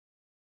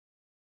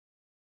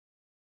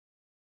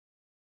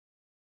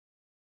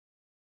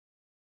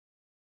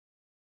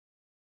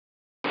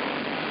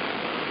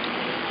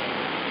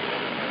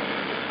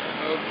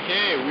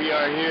Okay, we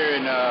are here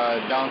in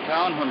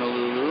downtown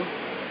Honolulu,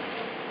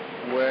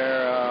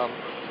 where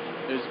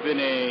there's been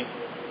a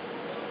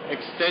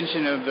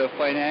extension of the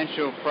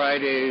Financial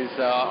Fridays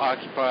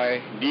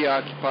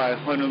deoccupy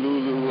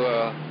Honolulu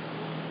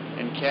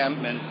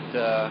encampment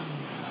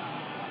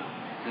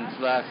since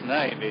last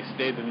night. They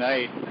stayed the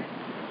night,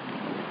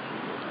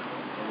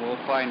 and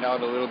we'll find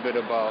out a little bit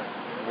about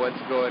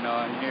what's going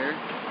on here.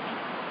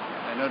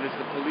 I noticed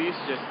the police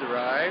just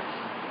arrived.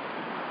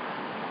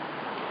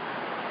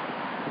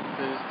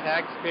 Says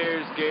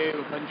taxpayers gave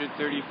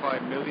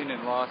 $135 million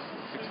and lost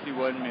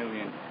 $61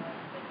 million.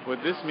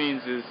 What this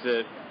means is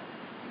that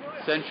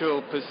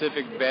Central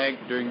Pacific Bank,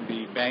 during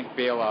the bank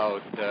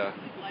bailout,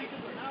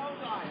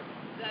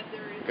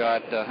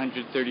 got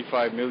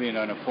 $135 million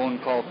on a phone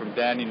call from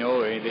Danny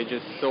Noe. They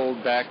just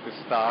sold back the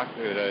stock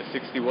at a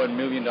 $61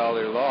 million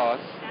loss,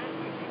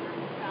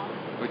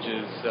 which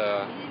is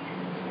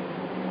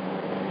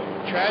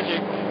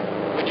tragic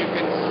when you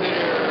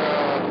consider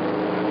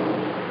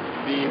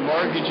the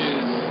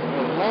mortgages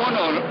of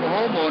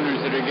homeowners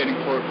that are getting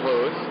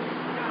foreclosed.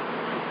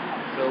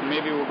 So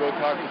maybe we'll go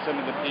talk to some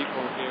of the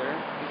people here.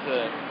 This is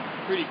a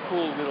pretty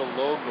cool little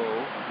logo.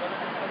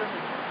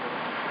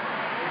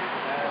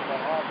 And the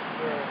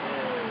officer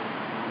is...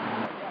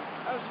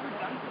 Oh, sure,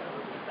 done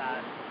with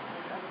that.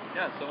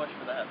 Yeah, so much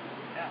for that.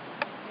 Yeah.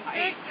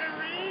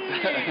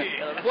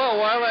 Victory! Well,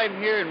 while I'm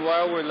here and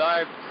while we're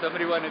live,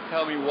 somebody want to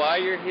tell me why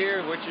you're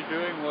here, what you're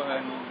doing,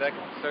 and that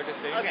sort of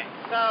thing? Okay,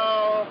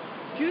 so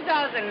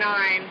 2009,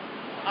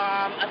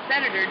 a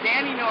senator,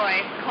 Danny Noe,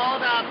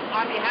 called up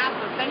on behalf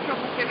of Central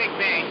Pacific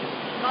Bank,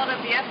 called up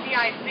the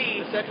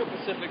FDIC. The Central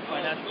Pacific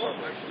Financial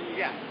Corporation.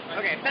 Yeah,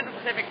 okay, Central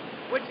Pacific,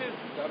 which is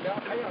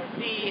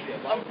the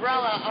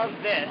umbrella of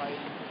this.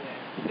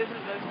 This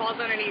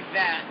falls underneath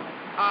that.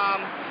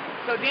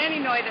 So Danny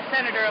Noe, the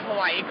senator of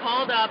Hawaii,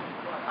 called up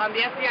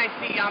the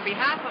FDIC on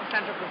behalf of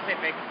Central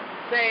Pacific,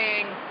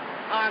 saying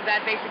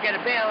that they should get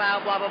a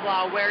bailout, blah, blah,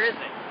 blah. Where is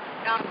it?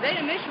 They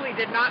initially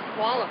did not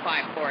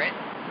qualify for it,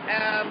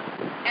 and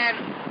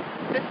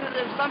this is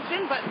an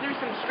assumption, but through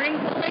some string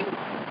pulling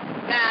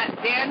that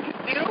Dan could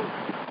do,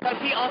 because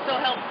he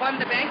also helped fund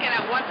the bank and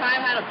at one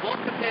time had a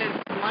bulk of his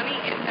money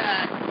in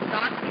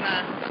stocks in the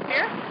stuff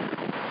here.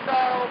 So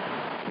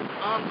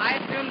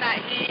I assume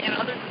that he and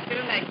others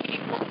assume that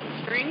he pulled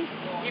some strings,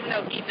 even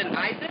though he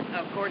denies it.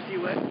 Of course he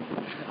would.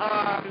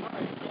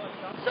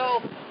 So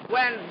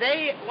when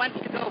they went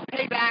to go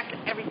pay back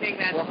everything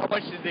that... Well, how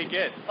much did they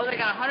get? Oh, they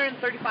got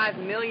 $135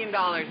 million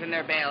in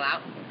their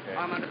bailout, okay,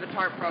 under the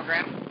TARP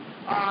program.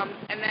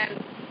 And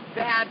then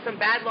they had some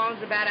bad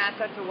loans and bad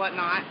assets and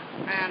whatnot,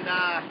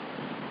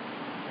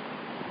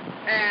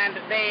 and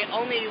they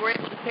only were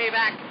able to pay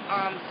back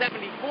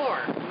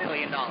 $74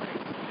 million.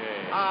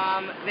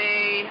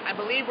 Okay. I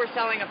believe we're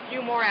selling a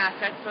few more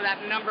assets, so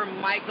that number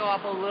might go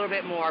up a little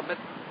bit more, but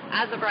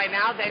as of right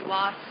now, they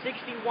lost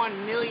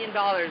 $61 million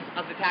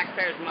of the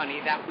taxpayers' money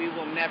that we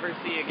will never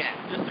see again.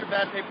 Just through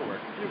bad paperwork?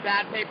 Through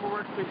bad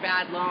paperwork, through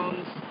bad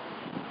loans.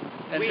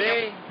 And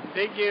they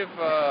give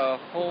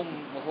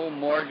home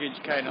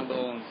mortgage kind of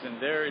loans, and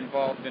they're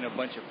involved in a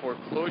bunch of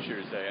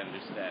foreclosures, I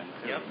understand,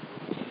 too. Yep.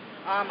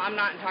 I'm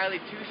not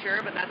entirely too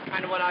sure, but that's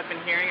kind of what I've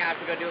been hearing. I have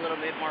to go do a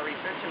little bit more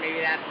research, and maybe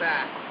that's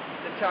the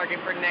target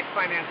for next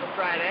Financial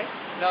Friday.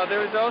 Now, there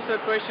was also a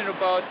question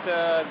about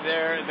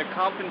the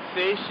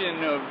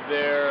compensation of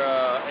their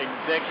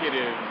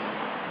executives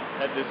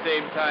at the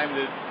same time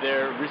that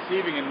they're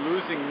receiving and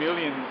losing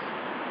millions.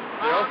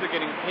 They're also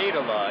getting paid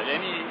a lot.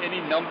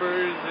 Any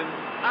numbers?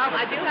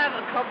 I do have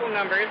a couple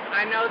numbers.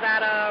 I know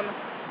that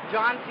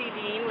John C.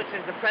 Dean, which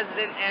is the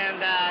president and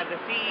the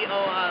CEO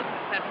of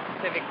Central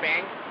Pacific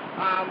Bank,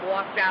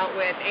 walked out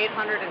with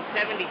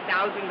 $870,000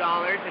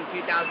 in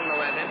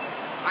 2011.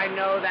 I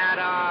know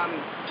that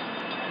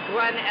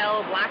Glenn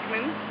L.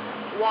 Blackman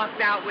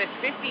walked out with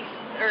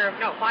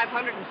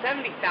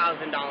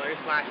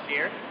 $570,000 last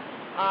year.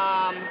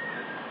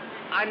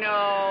 I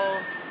know,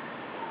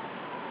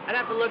 I'd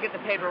have to look at the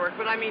paperwork,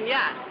 but I mean,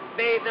 yeah,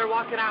 they're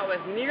walking out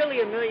with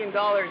nearly $1 million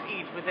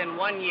each within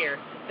 1 year.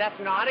 That's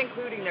not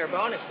including their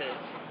bonuses.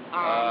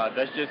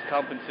 That's just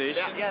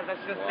compensation? Yeah,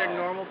 that's just their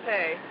normal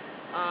pay.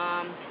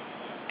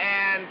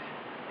 And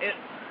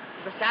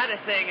the saddest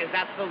thing is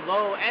that's the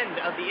low end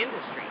of the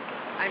industry.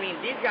 I mean,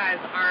 these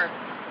guys are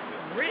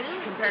rich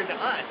compared to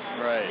us.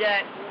 Right.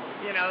 Yet,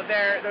 you know,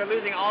 they're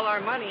losing all our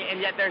money,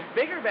 and yet there's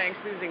bigger banks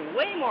losing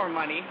way more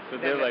money. So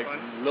they're like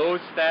low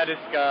status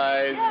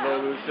guys.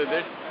 Yeah. So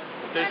there's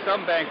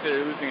some banks that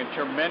are losing a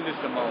tremendous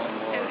amount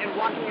more. And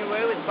walking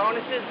away with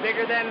bonuses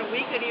bigger than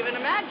we could even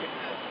imagine.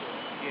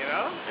 You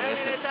know? I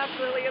mean, it's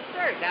absolutely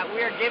absurd that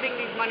we're giving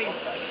these money,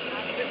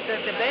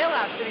 the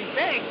bailouts to these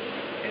banks,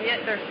 and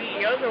yet their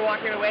CEOs are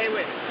walking away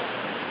with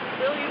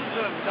billions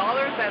of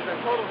dollars as a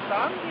total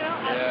sum, you know?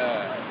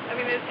 Yeah. I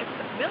mean, it's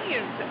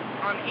millions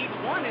on each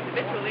one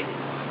individually.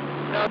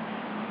 So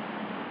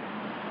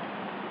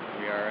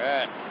we are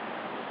at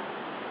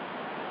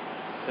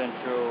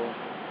Central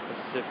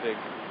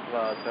Pacific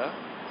Plaza,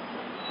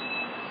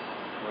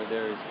 where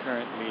there is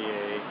currently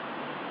a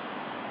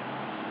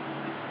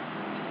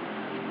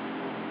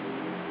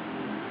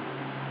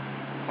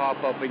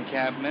pop-up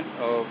encampment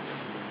of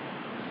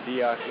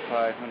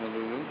Occupy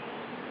Honolulu.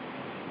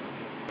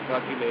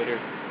 Talk to you later.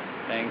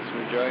 Thanks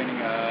for joining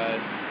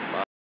us.